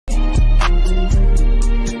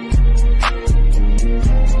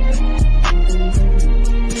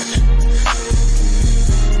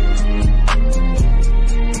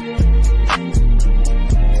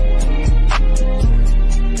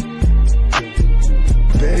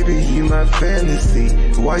my fantasy.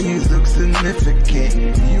 Why you look significant?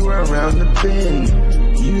 You around the bend.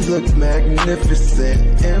 You look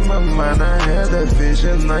magnificent. In my mind I had a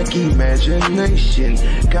vision like imagination.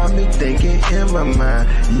 Got me thinking in my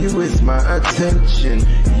mind, you is my attention.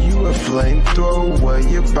 You a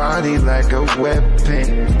flamethrower, your body like a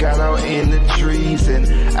weapon. Got out in the trees and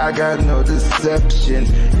I got no deception.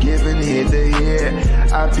 Giving here to here,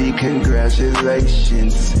 I be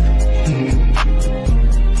congratulations.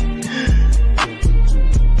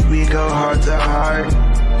 We go heart to heart,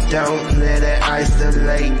 don't let it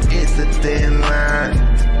isolate. It's a thin line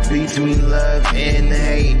between love and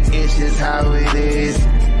hate. It's just how it is,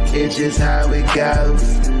 it's just how it goes.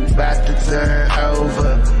 About to turn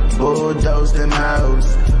over, bulldoze them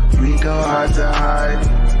hoes. We go heart to heart,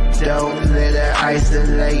 don't let it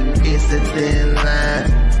isolate. It's a thin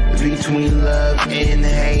line between love and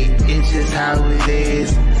hate. It's just how it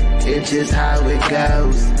is, it's just how it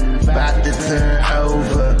goes. About to turn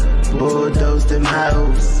over, bulldoze them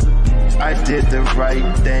hoes. I did the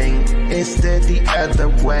right thing instead the other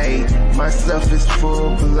way. Myself is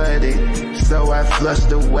full-blooded, so I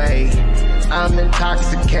flushed away. I'm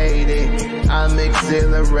intoxicated, I'm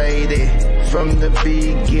exhilarated. From the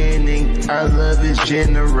beginning, our love is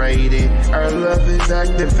generated. Our love is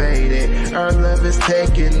activated, our love is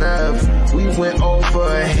taken up. We went over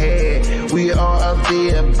ahead, we are of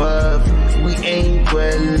the above. We ain't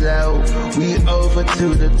below, we over to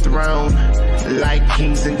the throne. Like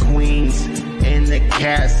kings and queens in the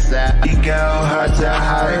castle. We go heart to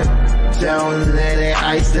heart, don't let it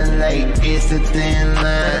isolate. It's a thin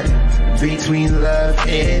line between love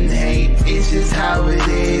and hate. It's just how it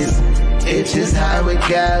is, it's just how it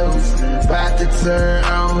goes. About to turn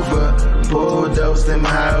over, bulldoze them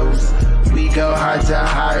hoes. We go heart to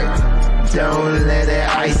heart, don't let it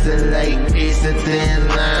isolate. It's a thin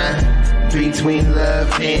line between love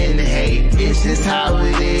and hate. It's just how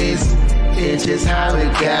it is, it's just how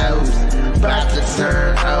it goes. About to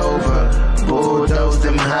turn over, bulldoze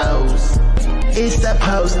them hoes. It's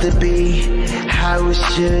supposed to be how it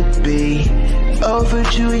should be.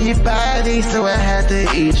 Overdrew your body, so I had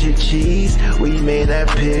to eat your cheese. We made a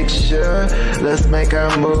picture, let's make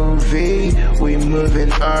a movie. We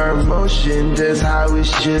moving our motion, just how it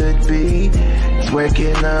should be.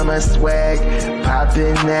 Twerking on my swag,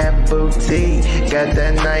 popping that booty. Got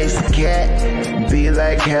that nice cat, be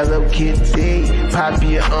like Hello Kitty. Pop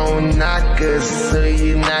your own knockers, so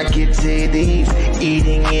you knock your titties.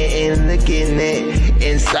 Eating it and licking it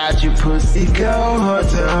inside your pussy. Go heart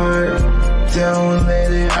to heart, don't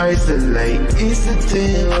let it isolate. It's a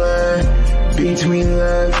thin line between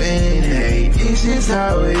love and hate. It's just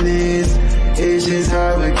how it is, it's just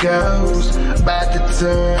how it goes. About to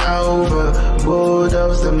turn over,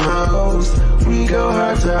 bulldoze them hoes. We go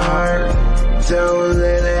heart to heart, don't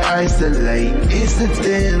let it isolate. It's a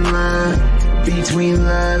thin line between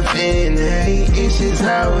love and hate. It's just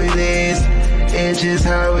how it is, it's just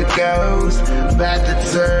how it goes. About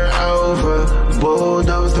to turn over,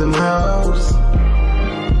 bulldoze them hoes.